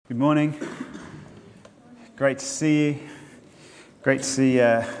Good morning. Great to see you. Great to see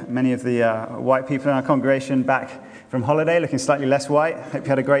many of the white people in our congregation back from holiday, looking slightly less white. Hope you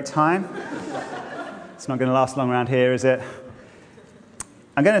had a great time. It's not going to last long around here, is it?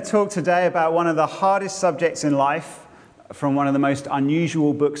 I'm going to talk today about one of the hardest subjects in life from one of the most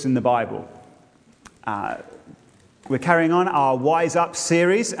unusual books in the Bible. We're carrying on our Wise Up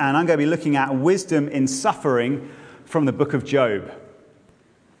series, and I'm going to be looking at wisdom in suffering from the book of Job.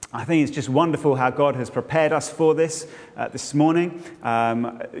 I think it's just wonderful how God has prepared us for this morning.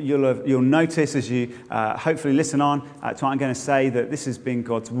 You'll notice as you hopefully listen on to what I'm going to say that this has been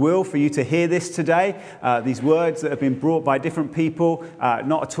God's will for you to hear this today. These words that have been brought by different people,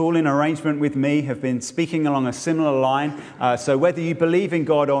 not at all in arrangement with me, have been speaking along a similar line. So whether you believe in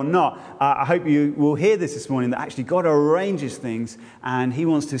God or not, I hope you will hear this morning, that actually God arranges things and He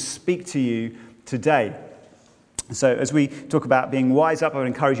wants to speak to you today. So as we talk about being wise up, I would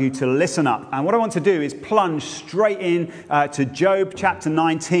encourage you to listen up. And what I want to do is plunge straight in to Job chapter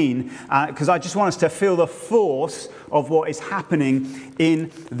 19, because I just want us to feel the force of what is happening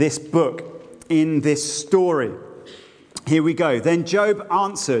in this book, in this story. Here we go. Then Job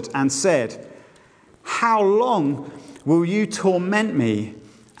answered and said, "How long will you torment me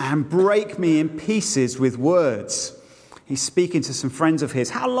and break me in pieces with words?" He's speaking to some friends of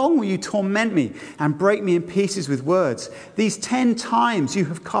his. "How long will you torment me and break me in pieces with words? These 10 times you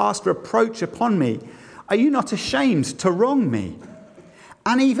have cast reproach upon me. Are you not ashamed to wrong me?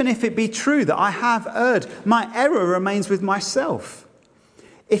 And even if it be true that I have erred, my error remains with myself.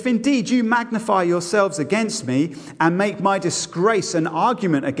 If indeed you magnify yourselves against me and make my disgrace an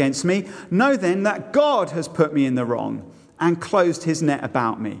argument against me, know then that God has put me in the wrong and closed his net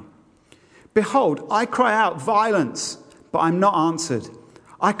about me. Behold, I cry out violence, but I'm not answered.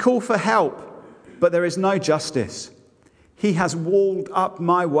 I call for help, but there is no justice. He has walled up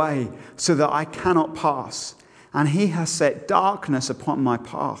my way so that I cannot pass, and he has set darkness upon my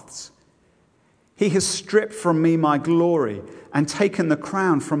paths. He has stripped from me my glory and taken the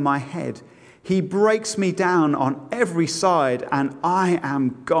crown from my head. He breaks me down on every side, and I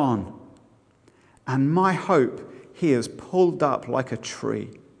am gone. And my hope he has pulled up like a tree.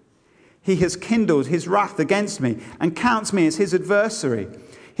 He has kindled his wrath against me and counts me as his adversary.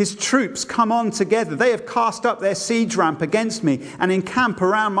 His troops come on together. They have cast up their siege ramp against me and encamp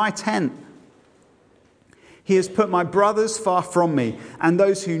around my tent. He has put my brothers far from me, and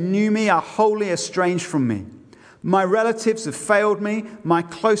those who knew me are wholly estranged from me. My relatives have failed me. My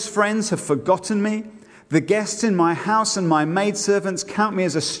close friends have forgotten me. The guests in my house and my maidservants count me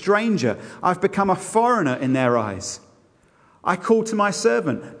as a stranger. I've become a foreigner in their eyes. I call to my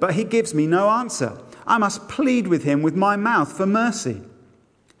servant, but he gives me no answer. I must plead with him with my mouth for mercy.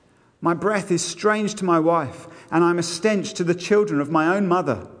 My breath is strange to my wife, and I'm a stench to the children of my own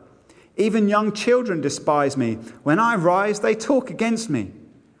mother. Even young children despise me. When I rise, they talk against me.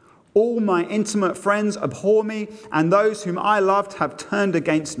 All my intimate friends abhor me, and those whom I loved have turned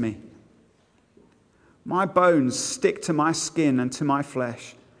against me. My bones stick to my skin and to my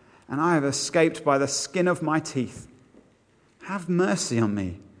flesh, and I have escaped by the skin of my teeth. Have mercy on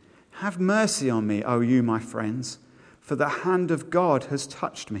me. Have mercy on me, O you, my friends, for the hand of God has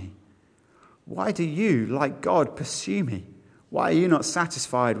touched me. Why do you, like God, pursue me? Why are you not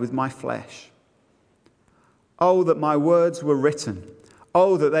satisfied with my flesh? Oh, that my words were written.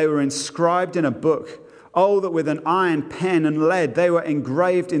 Oh, that they were inscribed in a book. Oh, that with an iron pen and lead they were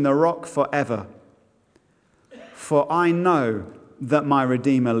engraved in the rock forever. For I know that my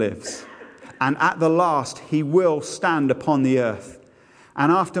Redeemer lives, and at the last he will stand upon the earth.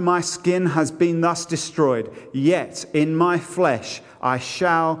 And after my skin has been thus destroyed, yet in my flesh I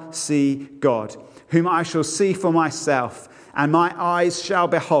shall see God, whom I shall see for myself, and my eyes shall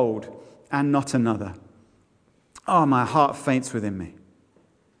behold, and not another. Oh, my heart faints within me.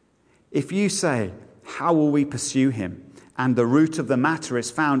 If you say, how will we pursue him? And the root of the matter is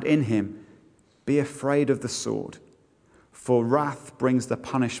found in him. Be afraid of the sword. For wrath brings the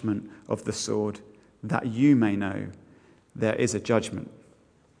punishment of the sword, that you may know there is a judgment.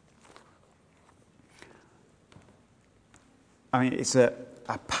 I mean, it's a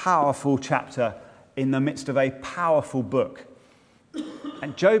powerful chapter in the midst of a powerful book.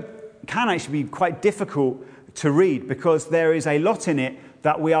 And Job can actually be quite difficult to read because there is a lot in it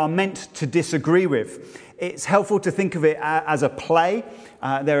that we are meant to disagree with. It's helpful to think of it as a play.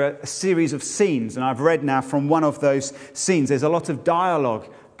 There are a series of scenes, and I've read now from one of those scenes. There's a lot of dialogue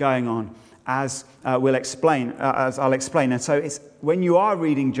going on, as I'll explain. And so it's when you are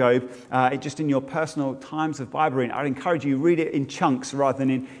reading Job, just in your personal times of Bible reading, I'd encourage you to read it in chunks rather than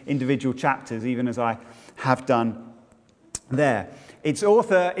in individual chapters, even as I have done there. Its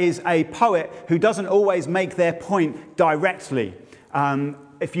author is a poet who doesn't always make their point directly.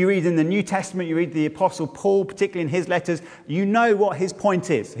 If you read in the New Testament, you read the Apostle Paul, particularly in his letters, you know what his point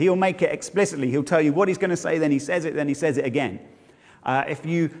is. He'll make it explicitly. He'll tell you what he's going to say, then he says it again. If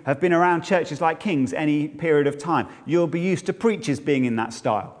you have been around churches like King's any period of time, you'll be used to preachers being in that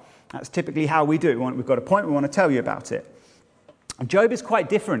style. That's typically how we do it. We've got a point, we want to tell you about it. Job is quite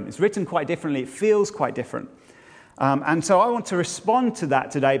different. It's written quite differently. It feels quite different. And so I want to respond to that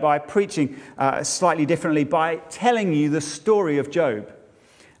today by preaching slightly differently, by telling you the story of Job.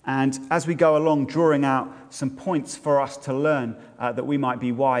 And as we go along, drawing out some points for us to learn that we might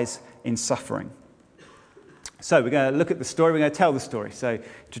be wise in suffering. So we're going to look at the story. We're going to tell the story. So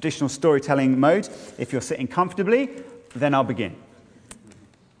traditional storytelling mode. If you're sitting comfortably, then I'll begin.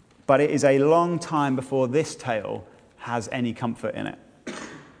 But it is a long time before this tale has any comfort in it.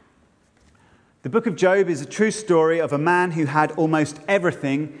 The book of Job is a true story of a man who had almost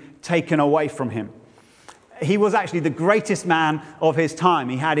everything taken away from him. He was actually the greatest man of his time.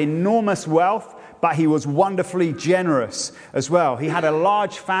 He had enormous wealth, but he was wonderfully generous as well. He had a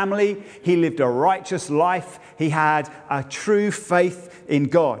large family. He lived a righteous life. He had a true faith in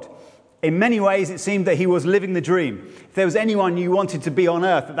God. In many ways, it seemed that he was living the dream. If there was anyone you wanted to be on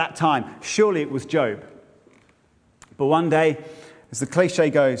earth at that time, surely it was Job. But one day, as the cliche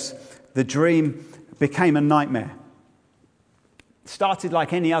goes, the dream became a nightmare. It started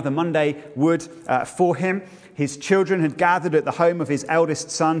like any other Monday would for him. His children had gathered at the home of his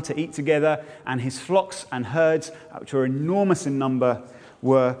eldest son to eat together, and his flocks and herds, which were enormous in number,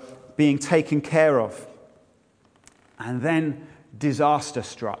 were being taken care of. And then disaster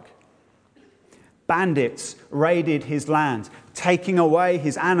struck. Bandits raided his land, taking away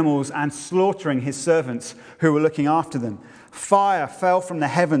his animals and slaughtering his servants who were looking after them. Fire fell from the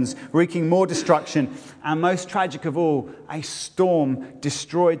heavens, wreaking more destruction. And most tragic of all, a storm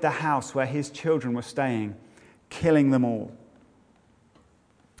destroyed the house where his children were staying, killing them all.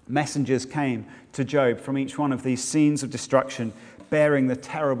 Messengers came to Job from each one of these scenes of destruction, bearing the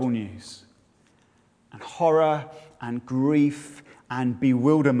terrible news. And horror and grief and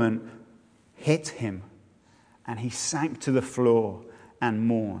bewilderment hit him, and he sank to the floor and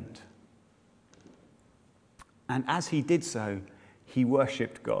mourned. And as he did so, he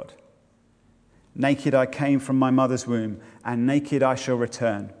worshipped God. Naked I came from my mother's womb, and naked I shall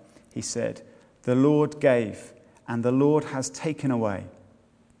return, he said. The Lord gave, and the Lord has taken away.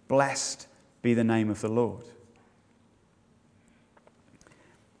 Blessed be the name of the Lord.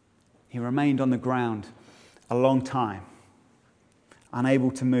 He remained on the ground a long time,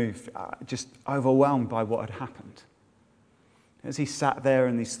 unable to move, just overwhelmed by what had happened. As he sat there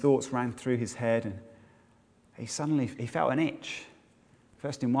and these thoughts ran through his head, and he felt an itch,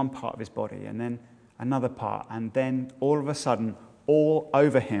 first in one part of his body and then another part, and then all of a sudden all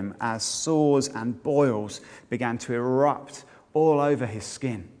over him as sores and boils began to erupt all over his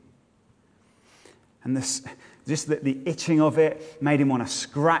skin. And the itching of it made him want to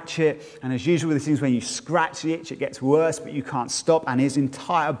scratch it. And as usual with these things, when you scratch the itch, it gets worse, but you can't stop. And his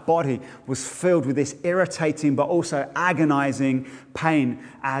entire body was filled with this irritating but also agonizing pain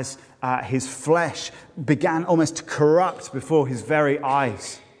as his flesh began almost to corrupt before his very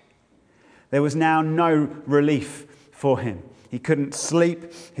eyes. There was now no relief for him. He couldn't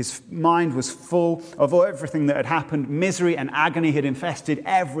sleep. His mind was full of everything that had happened. Misery and agony had infested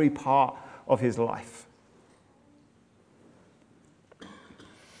every part of his life.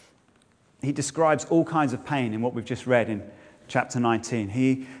 He describes all kinds of pain in what we've just read in chapter 19.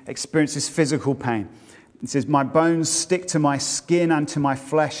 He experiences physical pain. He says, my bones stick to my skin and to my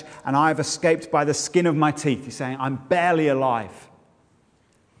flesh, and I have escaped by the skin of my teeth. He's saying, I'm barely alive.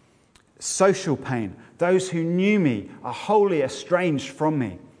 Social pain. Those who knew me are wholly estranged from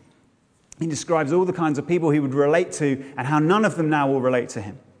me. He describes all the kinds of people he would relate to and how none of them now will relate to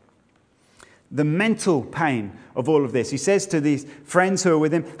him. The mental pain of all of this. He says to these friends who are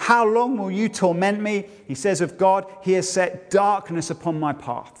with him, how long will you torment me? He says of God, he has set darkness upon my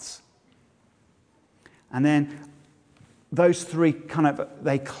paths. And then those three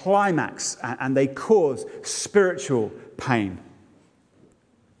they climax and they cause spiritual pain.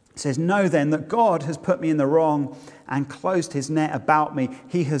 It says, know then that God has put me in the wrong and closed his net about me.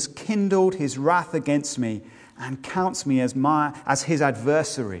 He has kindled his wrath against me and counts me as his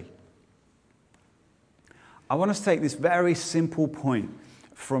adversary. I want us to take this very simple point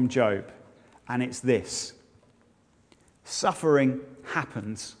from Job, and it's this. Suffering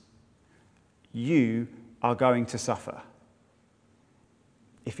happens. You are going to suffer.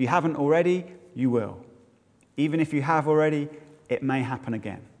 If you haven't already, you will. Even if you have already, it may happen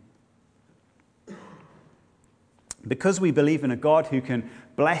again. Because we believe in a God who can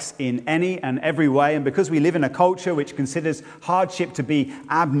bless in any and every way, and because we live in a culture which considers hardship to be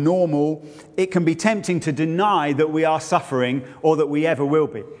abnormal, it can be tempting to deny that we are suffering or that we ever will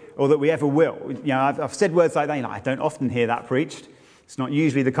be, or that we ever will. I've said words like that. I don't often hear that preached. It's not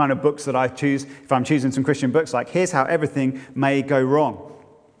usually the kind of books that I choose if I'm choosing some Christian books, like here's how everything may go wrong.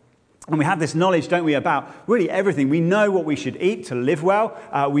 And we have this knowledge, don't we, about really everything. We know what we should eat to live well.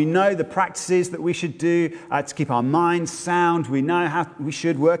 We know the practices that we should do to keep our minds sound. We know how we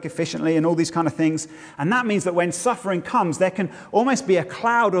should work efficiently and all these kind of things. And that means that when suffering comes, there can almost be a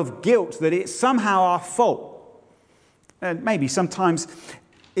cloud of guilt that it's somehow our fault. And maybe sometimes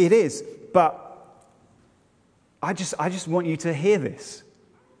it is. But I just want you to hear this,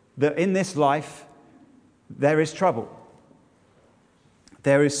 that in this life there is trouble.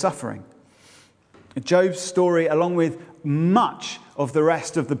 There is suffering. Job's story, along with much of the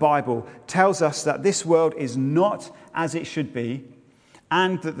rest of the Bible, tells us that this world is not as it should be,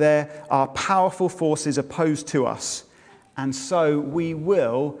 and that there are powerful forces opposed to us, and so we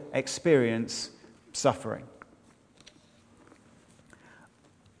will experience suffering.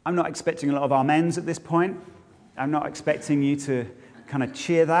 I'm not expecting a lot of amens at this point. I'm not expecting you to kind of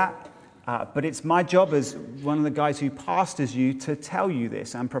cheer that. But it's my job as one of the guys who pastors you to tell you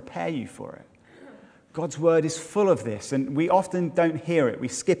this and prepare you for it. God's word is full of this, and we often don't hear it. We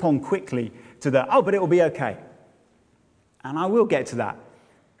skip on quickly to but it will be okay. And I will get to that.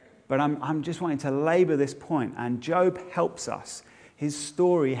 But I'm just wanting to labor this point, and Job helps us. His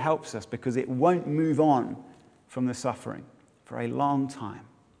story helps us because it won't move on from the suffering for a long time.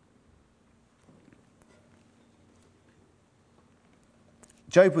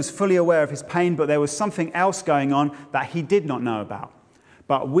 Job was fully aware of his pain, but there was something else going on that he did not know about.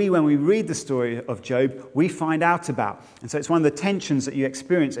 But when we read the story of Job, we find out about. And so it's one of the tensions that you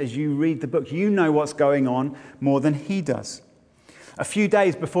experience as you read the book. You know what's going on more than he does. A few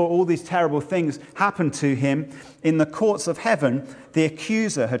days before all these terrible things happened to him, in the courts of heaven, the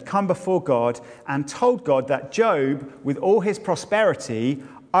accuser had come before God and told God that Job, with all his prosperity,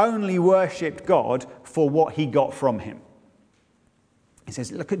 only worshipped God for what he got from him. He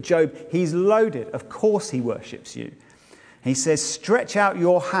says, look at Job, he's loaded. Of course he worships you. He says, stretch out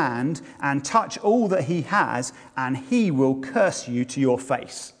your hand and touch all that he has, and he will curse you to your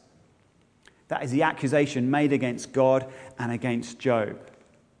face. That is the accusation made against God and against Job.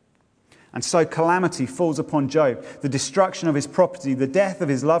 And so calamity falls upon Job, the destruction of his property, the death of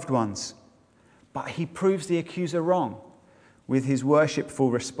his loved ones. But he proves the accuser wrong with his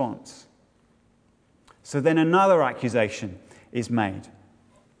worshipful response. So then another accusation is made.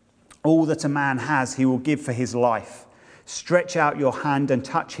 All that a man has, he will give for his life. Stretch out your hand and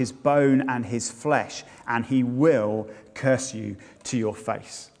touch his bone and his flesh, and he will curse you to your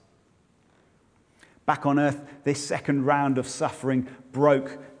face. Back on earth, this second round of suffering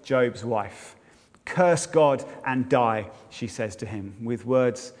broke Job's wife. Curse God and die, she says to him, with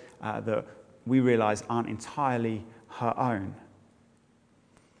words that we realize aren't entirely her own.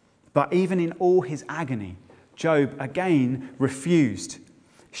 But even in all his agony, Job again refused.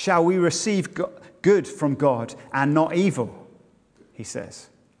 Shall we receive good from God and not evil? He says.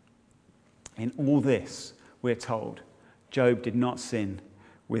 In all this, we're told, Job did not sin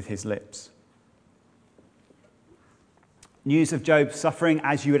with his lips. News of Job's suffering,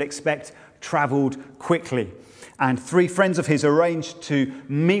 as you would expect, travelled quickly. And 3 friends of his arranged to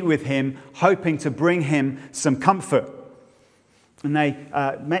meet with him, hoping to bring him some comfort. And they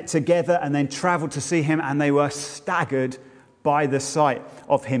met together and then travelled to see him, and they were staggered by the sight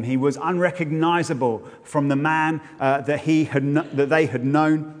of him. He was unrecognizable from the man that they had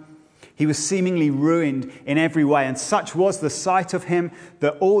known. He was seemingly ruined in every way, and such was the sight of him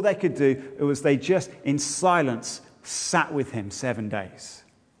that all they could do was they just, in silence, sat with him 7 days.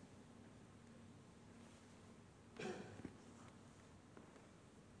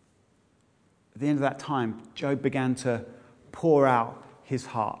 At the end of that time, Job began to pour out his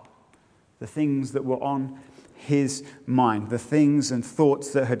heart, the things that were on his mind, the things and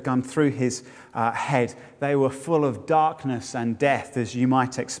thoughts that had gone through his head. They were full of darkness and death, as you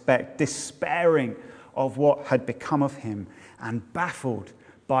might expect, despairing of what had become of him and baffled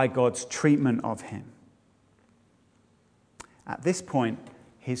by God's treatment of him. At this point,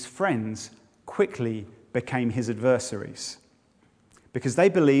 his friends quickly became his adversaries because they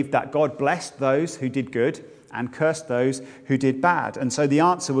believed that God blessed those who did good and cursed those who did bad. And so the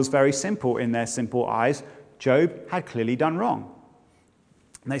answer was very simple in their simple eyes. Job had clearly done wrong.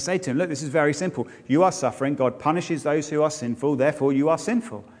 And they say to him, look, this is very simple. You are suffering. God punishes those who are sinful. Therefore, you are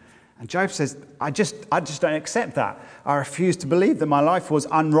sinful. And Job says, I just don't accept that. I refuse to believe that my life was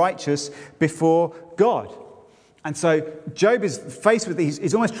unrighteous before God. And so Job is faced with these,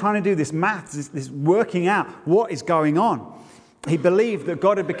 he's almost trying to do this math, this working out what is going on. He believed that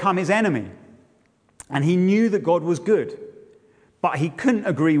God had become his enemy. And he knew that God was good. But he couldn't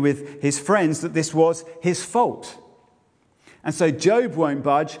agree with his friends that this was his fault. And so Job won't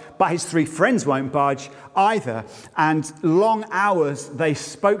budge, but his 3 friends won't budge either. And long hours they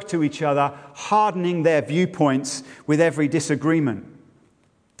spoke to each other, hardening their viewpoints with every disagreement.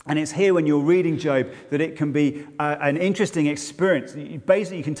 And it's here when you're reading Job that it can be an interesting experience.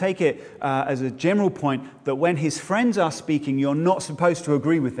 Basically, you can take it as a general point that when his friends are speaking, you're not supposed to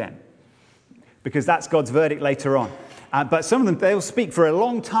agree with them, because that's God's verdict later on. But some of them, they'll speak for a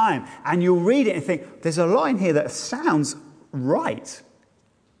long time, and you'll read it and think, there's a line here that sounds right.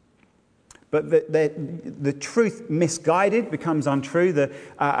 But the truth misguided becomes untrue.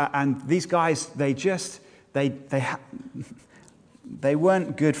 And these guys, they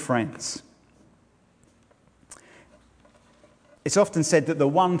weren't good friends. It's often said that the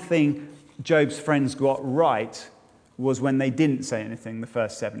one thing Job's friends got right was when they didn't say anything the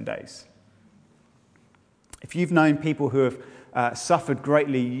first 7 days. If you've known people who have suffered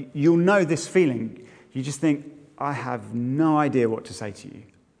greatly, you'll know this feeling. You just think, I have no idea what to say to you.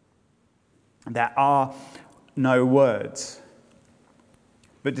 There are no words.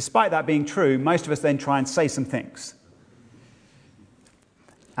 But despite that being true, most of us then try and say some things.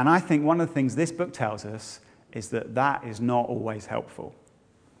 And I think one of the things this book tells us is that that is not always helpful.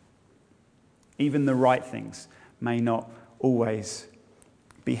 Even the right things may not always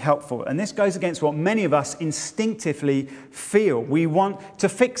be helpful. And this goes against what many of us instinctively feel. We want to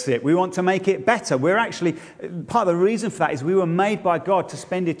fix it. We want to make it better. We're actually, part of the reason for that is we were made by God to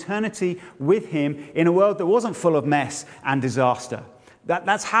spend eternity with him in a world that wasn't full of mess and disaster.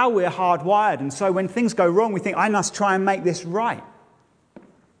 That's how we're hardwired. And so when things go wrong, we think, I must try and make this right.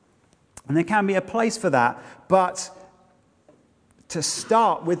 And there can be a place for that, but to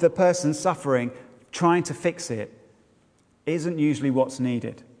start with the person suffering, trying to fix it, isn't usually what's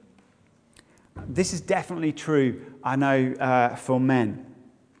needed. This is definitely true, I know, for men.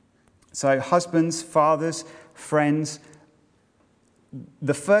 So husbands, fathers, friends,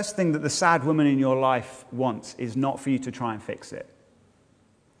 the first thing that the sad woman in your life wants is not for you to try and fix it.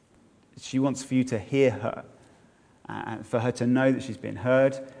 She wants for you to hear her, for her to know that she's been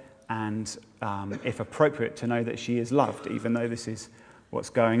heard, and if appropriate, to know that she is loved, even though this is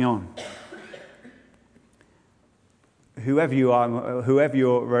what's going on. Whoever you are, whoever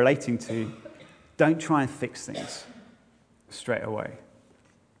you're relating to, don't try and fix things straight away.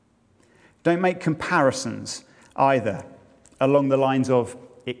 Don't make comparisons either along the lines of,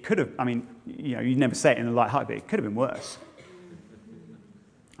 it could have, you'd never say it in a light heart, but it could have been worse.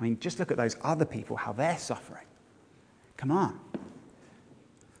 Just look at those other people, how they're suffering. Come on.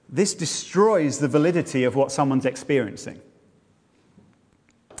 This destroys the validity of what someone's experiencing.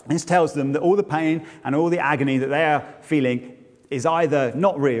 This tells them that all the pain and all the agony that they are feeling is either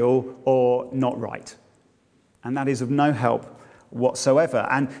not real or not right. And that is of no help whatsoever.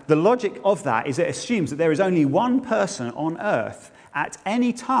 And the logic of that is it assumes that there is only one person on earth at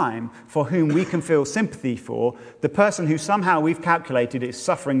any time for whom we can feel sympathy for, the person who somehow we've calculated is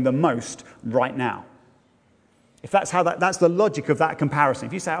suffering the most right now. If that's the logic of that comparison.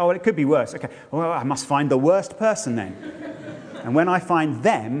 If you say, it could be worse. Okay, well, I must find the worst person then. And when I find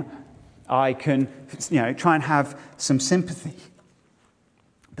them, I can, try and have some sympathy.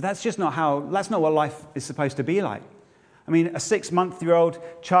 But that's not what life is supposed to be like. A 6-month-old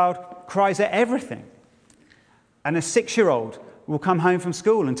child cries at everything. And a 6-year-old will come home from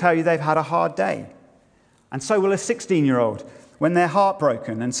school and tell you they've had a hard day. And so will a 16-year-old when they're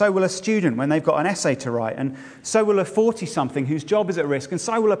heartbroken, and so will a student when they've got an essay to write, and so will a 40-something whose job is at risk, and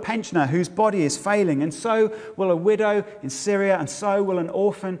so will a pensioner whose body is failing, and so will a widow in Syria, and so will an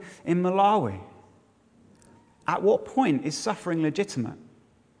orphan in Malawi. At what point is suffering legitimate?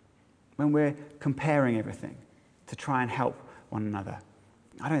 When we're comparing everything to try and help one another.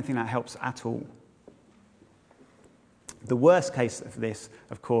 I don't think that helps at all. The worst case of this,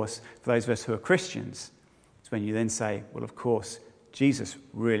 of course, for those of us who are Christians, when you then say, well, of course, Jesus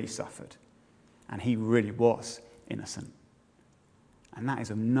really suffered, and he really was innocent. And that is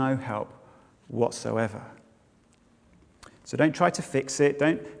of no help whatsoever. So don't try to fix it,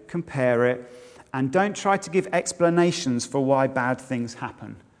 don't compare it, and don't try to give explanations for why bad things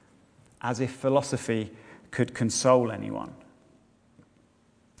happen, as if philosophy could console anyone.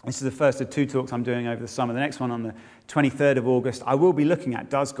 This is the first of 2 talks I'm doing over the summer. The next one on the 23rd of August, I will be looking at,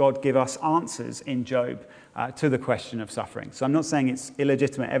 does God give us answers in Job to the question of suffering? So I'm not saying it's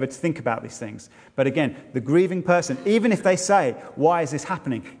illegitimate ever to think about these things. But again, the grieving person, even if they say, why is this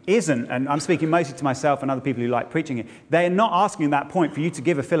happening, isn't, and I'm speaking mostly to myself and other people who like preaching it, they're not asking at that point for you to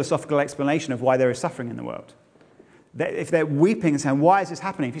give a philosophical explanation of why there is suffering in the world. If they're weeping and saying, why is this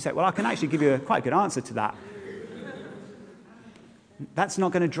happening? If you say, well, I can actually give you a quite good answer to that, that's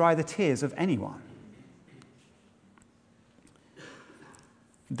not going to dry the tears of anyone.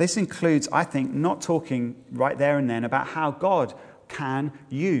 This includes, I think, not talking right there and then about how God can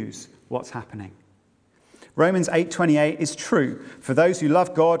use what's happening. Romans 8:28 is true. For those who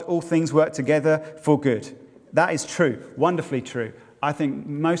love God, all things work together for good. That is true, wonderfully true. I think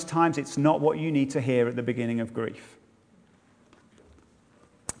most times it's not what you need to hear at the beginning of grief.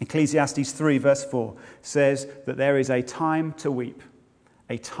 Ecclesiastes 3 verse 4 says that there is a time to weep,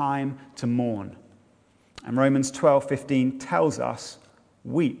 a time to mourn. And Romans 12:15 tells us,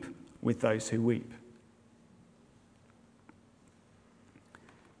 weep with those who weep.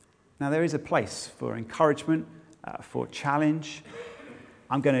 Now there is a place for encouragement, for challenge.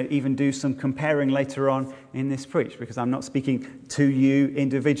 I'm going to even do some comparing later on in this preach because I'm not speaking to you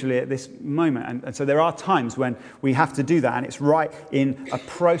individually at this moment. And so there are times when we have to do that, and it's right in a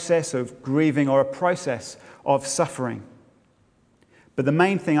process of grieving or a process of suffering. But the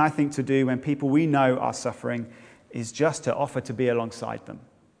main thing I think to do when people we know are suffering is just to offer to be alongside them.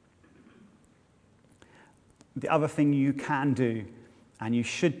 The other thing you can do, and you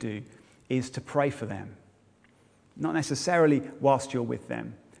should do, is to pray for them. Not necessarily whilst you're with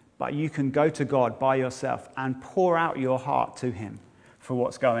them, but you can go to God by yourself and pour out your heart to him for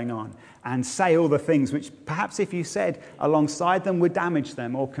what's going on and say all the things which perhaps if you said alongside them would damage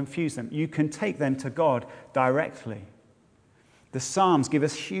them or confuse them. You can take them to God directly. The Psalms give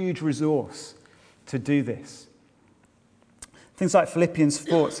us huge resource to do this. Things like Philippians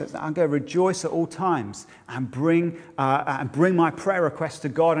 4 says that I'm going to rejoice at all times and bring my prayer requests to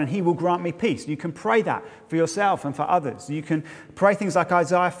God, and he will grant me peace. You can pray that for yourself and for others. You can pray things like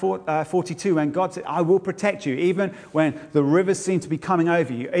Isaiah 42 when God said, I will protect you, even when the rivers seem to be coming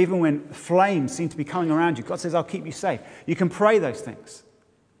over you, even when flames seem to be coming around you. God says, I'll keep you safe. You can pray those things.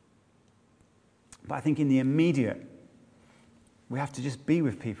 But I think in the immediate, we have to just be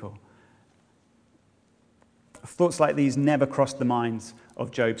with people. Thoughts like these never crossed the minds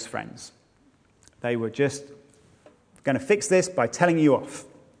of Job's friends. They were just going to fix this by telling you off.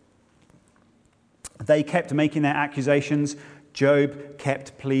 They kept making their accusations. Job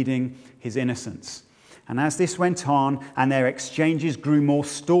kept pleading his innocence. And as this went on and their exchanges grew more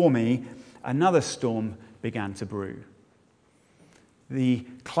stormy, another storm began to brew. The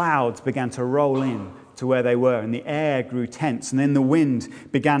clouds began to roll in to where they were, and the air grew tense, and then the wind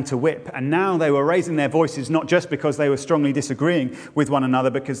began to whip. And now they were raising their voices, not just because they were strongly disagreeing with one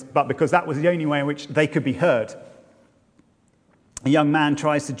another, but because that was the only way in which they could be heard. A young man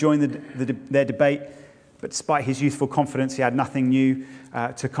tries to join their debate, but despite his youthful confidence, he had nothing new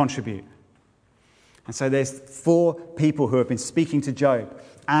to contribute. And so there's 4 people who have been speaking to Job,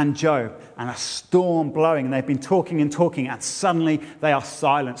 and a storm blowing, and they've been talking, and suddenly they are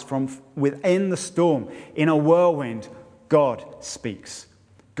silenced from within the storm. In a whirlwind, God speaks.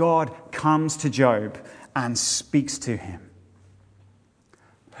 God comes to Job and speaks to him.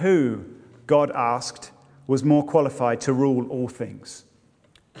 Who, God asked, was more qualified to rule all things?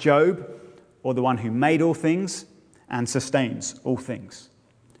 Job, or the one who made all things and sustains all things?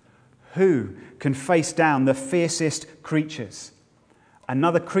 Who can face down the fiercest creatures?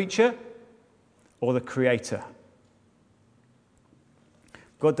 Another creature or the Creator?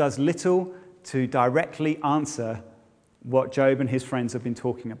 God does little to directly answer what Job and his friends have been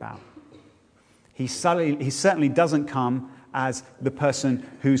talking about. He certainly doesn't come as the person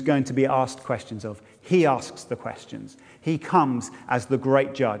who's going to be asked questions of. He asks the questions. He comes as the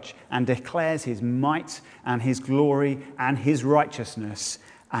great judge and declares his might and his glory and his righteousness.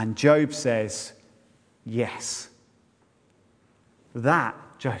 And Job says, yes. That,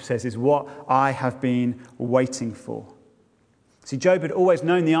 Job says, is what I have been waiting for. See, Job had always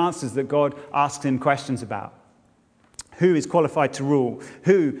known the answers that God asked him questions about. Who is qualified to rule?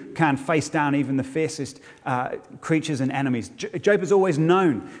 Who can face down even the fiercest creatures and enemies? Job has always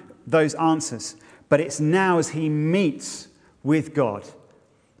known those answers. But it's now as he meets with God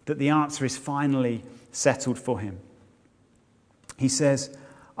that the answer is finally settled for him. He says,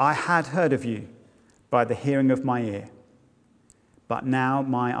 I had heard of you by the hearing of my ear, but now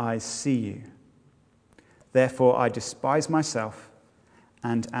my eyes see you. Therefore I despise myself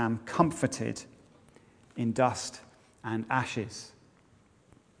and am comforted in dust and ashes.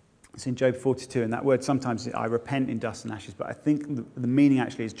 It's in Job 42, and that word sometimes, I repent in dust and ashes, but I think the meaning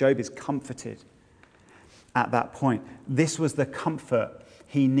actually is Job is comforted at that point. This was the comfort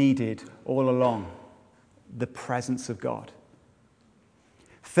he needed all along, the presence of God.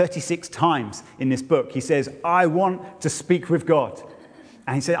 36 times in this book, he says, I want to speak with God.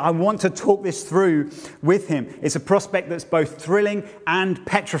 And he said, I want to talk this through with him. It's a prospect that's both thrilling and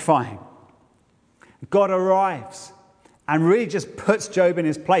petrifying. God arrives and really just puts Job in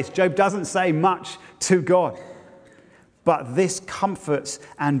his place. Job doesn't say much to God, but this comforts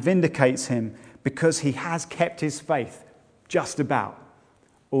and vindicates him because he has kept his faith just about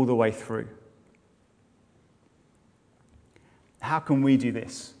all the way through. How can we do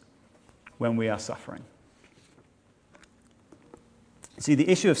this when we are suffering? See, the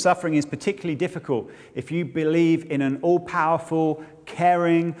issue of suffering is particularly difficult if you believe in an all-powerful,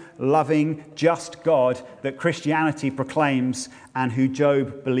 caring, loving, just God that Christianity proclaims and who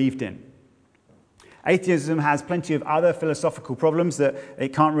Job believed in. Atheism has plenty of other philosophical problems that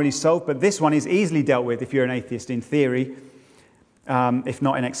it can't really solve, but this one is easily dealt with if you're an atheist in theory, if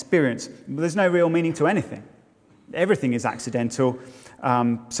not in experience. But there's no real meaning to anything. Everything is accidental,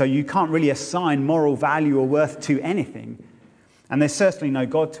 so you can't really assign moral value or worth to anything. And there's certainly no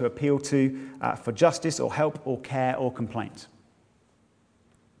God to appeal to for justice or help or care or complaint.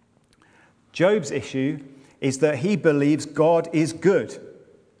 Job's issue is that he believes God is good,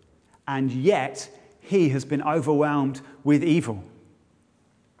 and yet he has been overwhelmed with evil.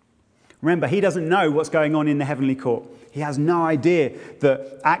 Remember, he doesn't know what's going on in the heavenly court. He has no idea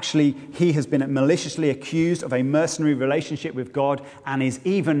that actually he has been maliciously accused of a mercenary relationship with God and is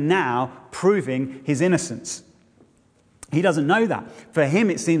even now proving his innocence. He doesn't know that. For him,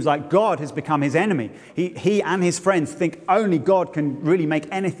 it seems like God has become his enemy. He and his friends think only God can really make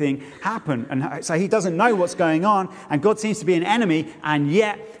anything happen. And so he doesn't know what's going on, and God seems to be an enemy, and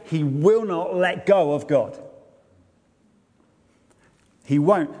yet he will not let go of God. He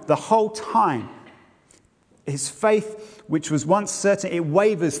won't. The whole time, his faith, which was once certain, it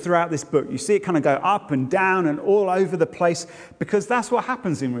wavers throughout this book. You see it kind of go up and down and all over the place, because that's what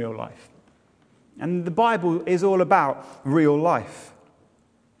happens in real life. And the Bible is all about real life.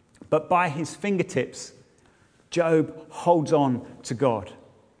 But by his fingertips, Job holds on to God.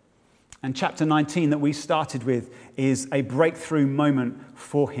 And chapter 19 that we started with is a breakthrough moment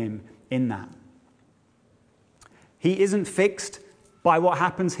for him in that. He isn't fixed by what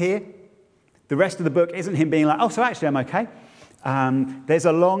happens here. The rest of the book isn't him being like, oh, so actually I'm okay. There's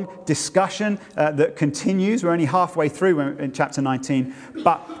a long discussion that continues. We're only halfway through in chapter 19,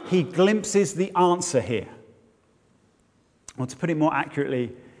 but he glimpses the answer here. Or to put it more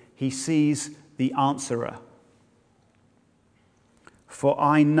accurately, he sees the answerer. For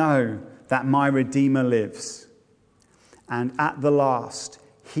I know that my Redeemer lives, and at the last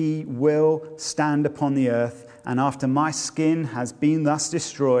he will stand upon the earth, and after my skin has been thus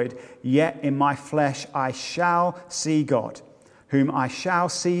destroyed, yet in my flesh I shall see God, whom I shall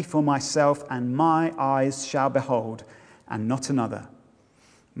see for myself, and my eyes shall behold, and not another.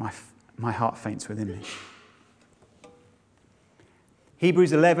 My heart faints within me.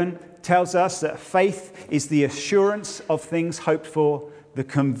 Hebrews 11 tells us that faith is the assurance of things hoped for, the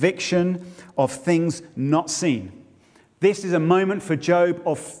conviction of things not seen. This is a moment for Job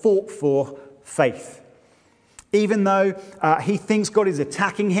of fought for faith. Even though he thinks God is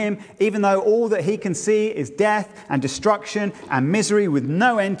attacking him, even though all that he can see is death and destruction and misery with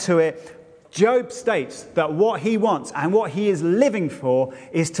no end to it, Job states that what he wants and what he is living for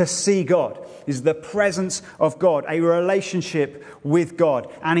is to see God, is the presence of God, a relationship with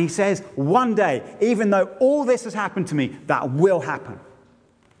God. And he says, one day, even though all this has happened to me, that will happen.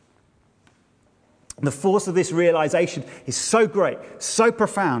 The force of this realization is so great, so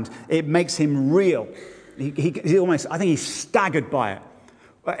profound, it makes him real. He almost, I think he's staggered by it.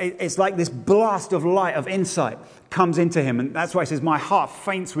 It's like this blast of light, of insight comes into him. And that's why he says, my heart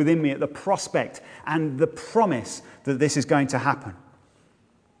faints within me at the prospect and the promise that this is going to happen.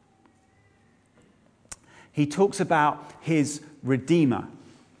 He talks about his Redeemer.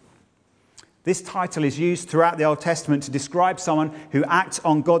 This title is used throughout the Old Testament to describe someone who acts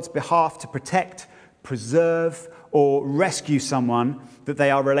on God's behalf to protect, preserve, or rescue someone that they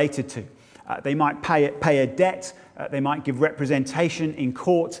are related to. They might pay a debt. They might give representation in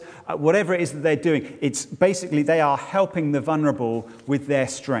court. Whatever it is that they're doing, it's basically they are helping the vulnerable with their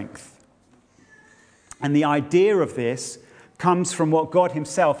strength. And the idea of this comes from what God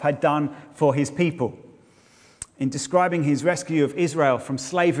himself had done for his people. In describing his rescue of Israel from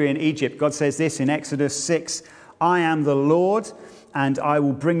slavery in Egypt, God says this in Exodus 6, I am the Lord, and I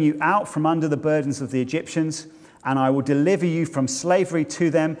will bring you out from under the burdens of the Egyptians, and I will deliver you from slavery to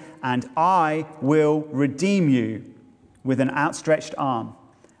them, and I will redeem you with an outstretched arm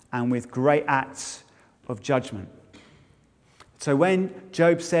and with great acts of judgment. So when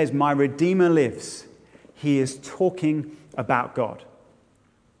Job says, my Redeemer lives, he is talking about God.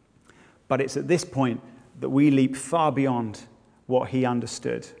 But it's at this point that we leap far beyond what he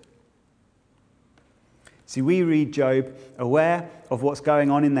understood. See, we read Job aware of what's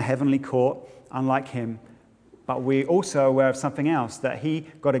going on in the heavenly court, unlike him, but we're also aware of something else that he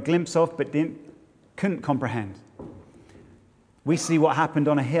got a glimpse of but couldn't comprehend. We see what happened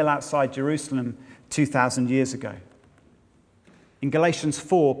on a hill outside Jerusalem 2,000 years ago. In Galatians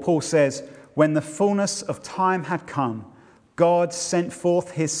 4, Paul says, when the fullness of time had come, God sent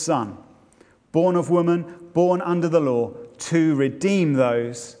forth his Son, born of woman, born under the law, to redeem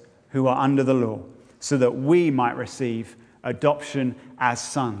those who are under the law, so that we might receive adoption as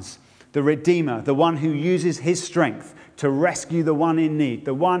sons. The Redeemer, the one who uses his strength to rescue the one in need,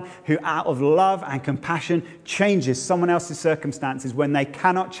 the one who out of love and compassion changes someone else's circumstances when they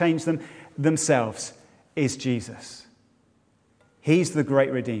cannot change them themselves, is Jesus. He's the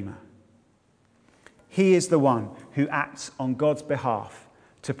great Redeemer. He is the one who acts on God's behalf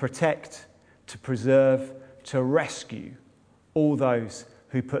to protect, to preserve, to rescue all those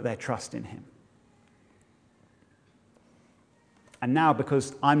who put their trust in him. And now,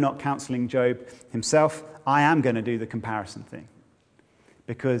 because I'm not counseling Job himself, I am going to do the comparison thing,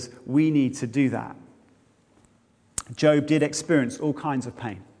 because we need to do that. Job did experience all kinds of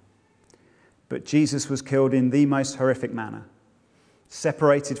pain, but Jesus was killed in the most horrific manner,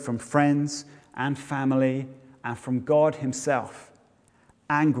 separated from friends and family and from God himself,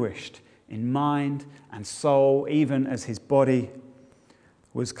 anguished in mind and soul, even as his body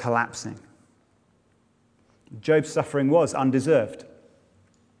was collapsing. Job's suffering was undeserved,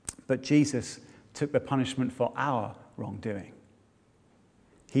 but Jesus took the punishment for our wrongdoing.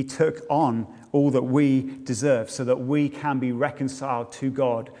 He took on all that we deserve so that we can be reconciled to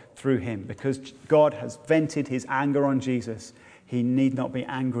God through him. Because God has vented his anger on Jesus, he need not be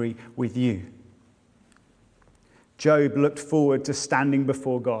angry with you. Job looked forward to standing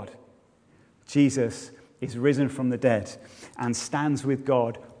before God. Jesus is risen from the dead and stands with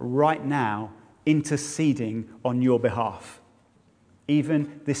God right now, interceding on your behalf.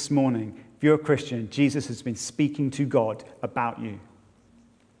 Even this morning, if you're a Christian, Jesus has been speaking to God about you.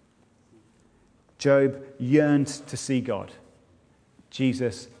 Job yearned to see God.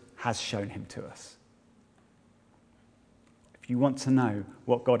 Jesus has shown him to us. If you want to know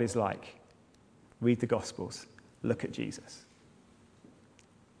what God is like, read the Gospels, look at Jesus.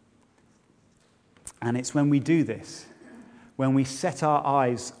 And it's when we do this, when we set our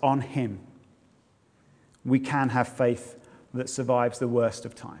eyes on him, we can have faith that survives the worst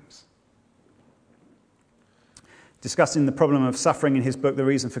of times. Discussing the problem of suffering in his book, The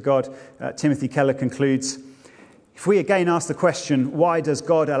Reason for God, Timothy Keller concludes, if we again ask the question, why does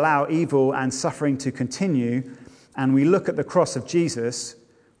God allow evil and suffering to continue, and we look at the cross of Jesus,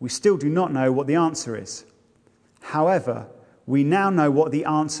 we still do not know what the answer is. However, we now know what the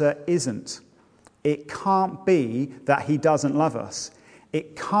answer isn't. It can't be that he doesn't love us.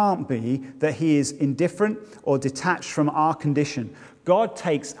 It can't be that he is indifferent or detached from our condition. God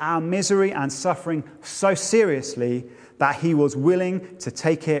takes our misery and suffering so seriously that he was willing to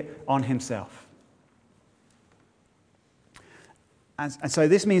take it on himself. And so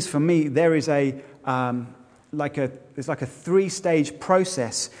this means for me there is there's like a three-stage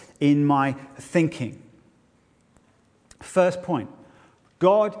process in my thinking. First point,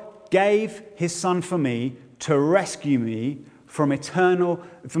 God gave his Son for me to rescue me from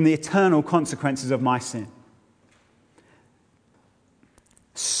the eternal consequences of my sin.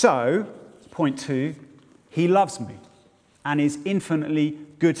 So, point 2, he loves me and is infinitely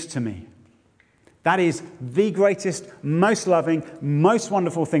good to me. That is the greatest, most loving, most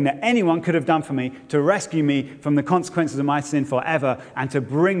wonderful thing that anyone could have done for me, to rescue me from the consequences of my sin forever and to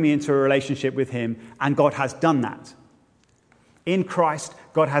bring me into a relationship with him. And God has done that. In Christ,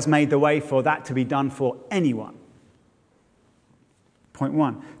 God has made the way for that to be done for anyone. Point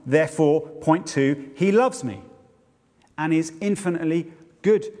 1. Therefore, point 2, he loves me and is infinitely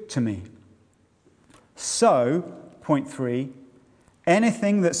good to me. So, point 3,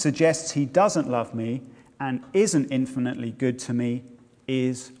 anything that suggests he doesn't love me and isn't infinitely good to me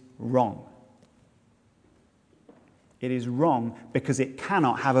is wrong. It is wrong because it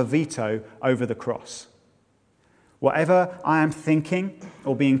cannot have a veto over the cross. Whatever I am thinking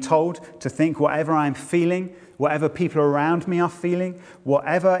or being told to think, whatever I am feeling, whatever people around me are feeling,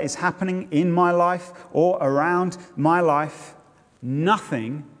 whatever is happening in my life or around my life,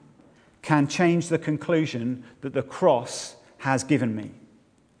 nothing can change the conclusion that the cross has given me,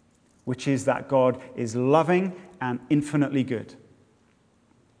 which is that God is loving and infinitely good.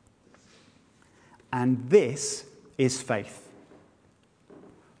 And this is faith.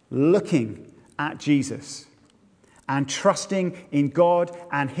 Looking at Jesus and trusting in God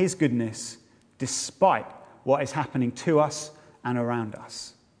and his goodness despite what is happening to us and around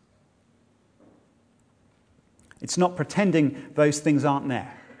us. It's not pretending those things aren't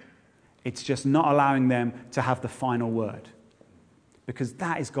there. It's just not allowing them to have the final word, because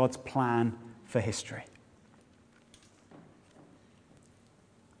that is God's plan for history.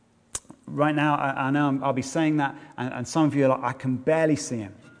 Right now, I know I'll be saying that, and some of you are like, I can barely see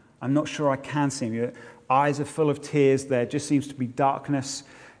him. I'm not sure I can see him. Your eyes are full of tears. There just seems to be darkness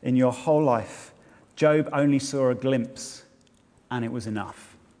in your whole life. Job only saw a glimpse, and it was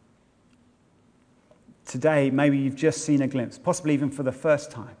enough. Today, maybe you've just seen a glimpse, possibly even for the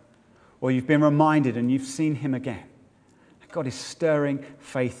first time, or you've been reminded and you've seen him again. God is stirring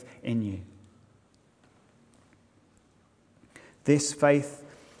faith in you. This faith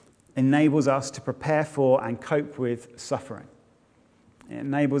enables us to prepare for and cope with suffering. It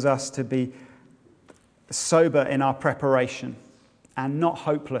enables us to be sober in our preparation and not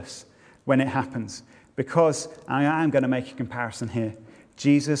hopeless when it happens. Because, I am going to make a comparison here,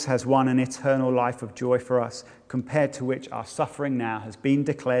 Jesus has won an eternal life of joy for us, compared to which our suffering now has been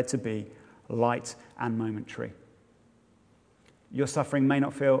declared to be light and momentary. Your suffering may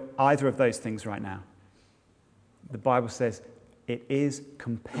not feel either of those things right now. The Bible says it is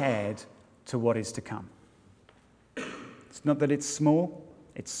compared to what is to come. It's not that it's small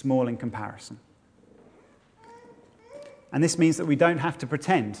in comparison. And this means that we don't have to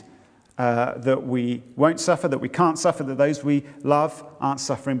pretend that we won't suffer, that we can't suffer, that those we love aren't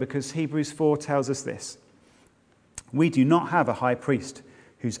suffering, because Hebrews 4 tells us this. We do not have a high priest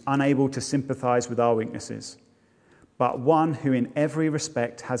who's unable to sympathize with our weaknesses, but one who in every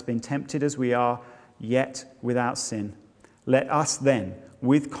respect has been tempted as we are, yet without sin. Let us then,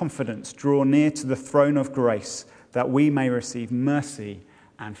 with confidence, draw near to the throne of grace, that we may receive mercy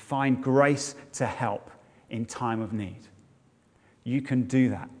and find grace to help in time of need. You can do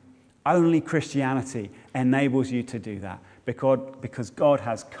that. Only Christianity enables you to do that, because God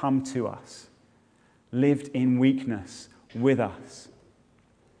has come to us, lived in weakness with us,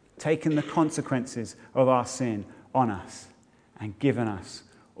 taken the consequences of our sin on us, and given us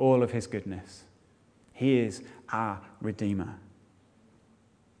all of his goodness. He is our Redeemer.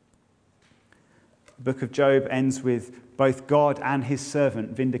 The book of Job ends with both God and his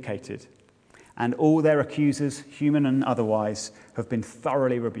servant vindicated, and all their accusers, human and otherwise, have been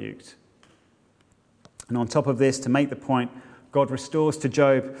thoroughly rebuked. And on top of this, to make the point, God restores to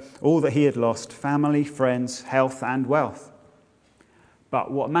Job all that he had lost: family, friends, health, and wealth.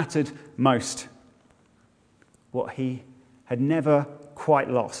 But what mattered most, what he had never quite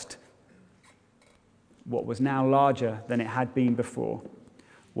lost, what was now larger than it had been before,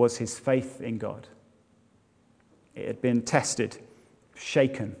 was his faith in God. It had been tested,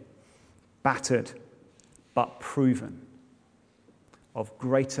 shaken, battered, but proven, of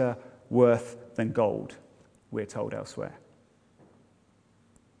greater worth than gold, we're told elsewhere.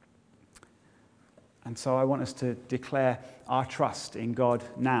 And so I want us to declare our trust in God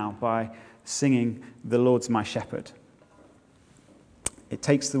now by singing "The Lord's My Shepherd." It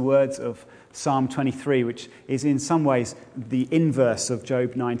takes the words of Psalm 23, which is in some ways the inverse of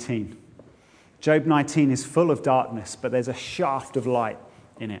Job 19. Job 19 is full of darkness, but there's a shaft of light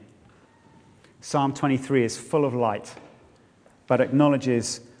in it. Psalm 23 is full of light, but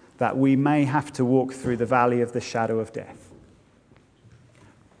acknowledges that we may have to walk through the valley of the shadow of death.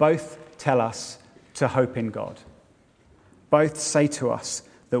 Both tell us to hope in God. Both say to us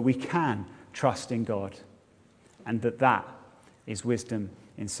that we can trust in God, and that is wisdom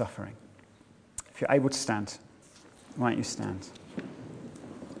in suffering. If you're able to stand, why don't you stand?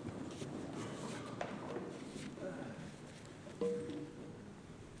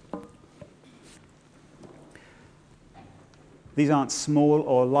 These aren't small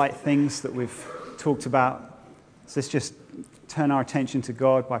or light things that we've talked about. So let's just turn our attention to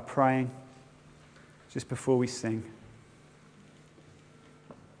God by praying just before we sing.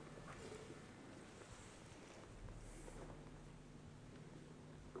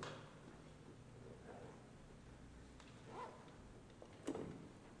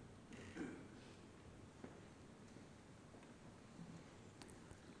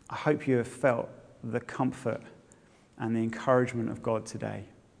 I hope you have felt the comfort and the encouragement of God today,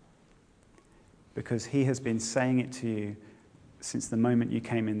 because he has been saying it to you since the moment you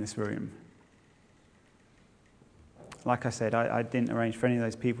came in this room. Like I said, I didn't arrange for any of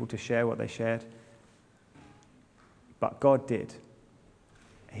those people to share what they shared. But God did.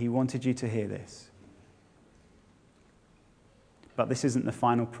 He wanted you to hear this. But this isn't the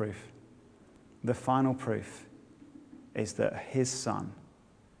final proof. The final proof is that his Son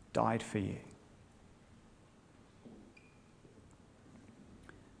died for you.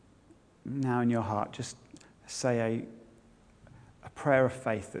 Now in your heart, just say a prayer of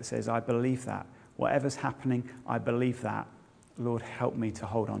faith that says, I believe that. Whatever's happening, I believe that. Lord, help me to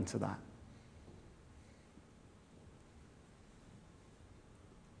hold on to that.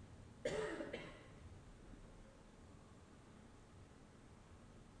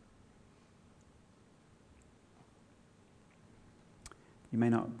 You may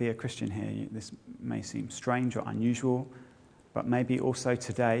not be a Christian here. This may seem strange or unusual, but maybe also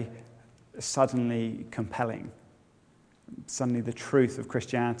today suddenly compelling. Suddenly the truth of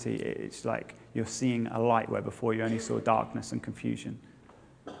Christianity, it's like you're seeing a light where before you only saw darkness and confusion.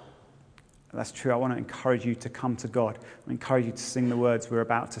 That's true. I want to encourage you to come to God. I encourage you to sing the words we're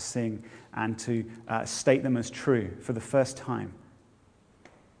about to sing and to state them as true for the first time.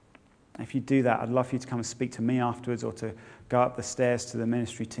 If you do that, I'd love for you to come and speak to me afterwards or to go up the stairs to the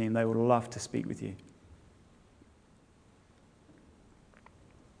ministry team. They would love to speak with you.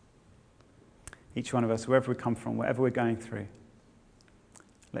 Each one of us, wherever we come from, whatever we're going through,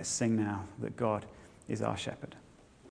 let's sing now that God is our shepherd.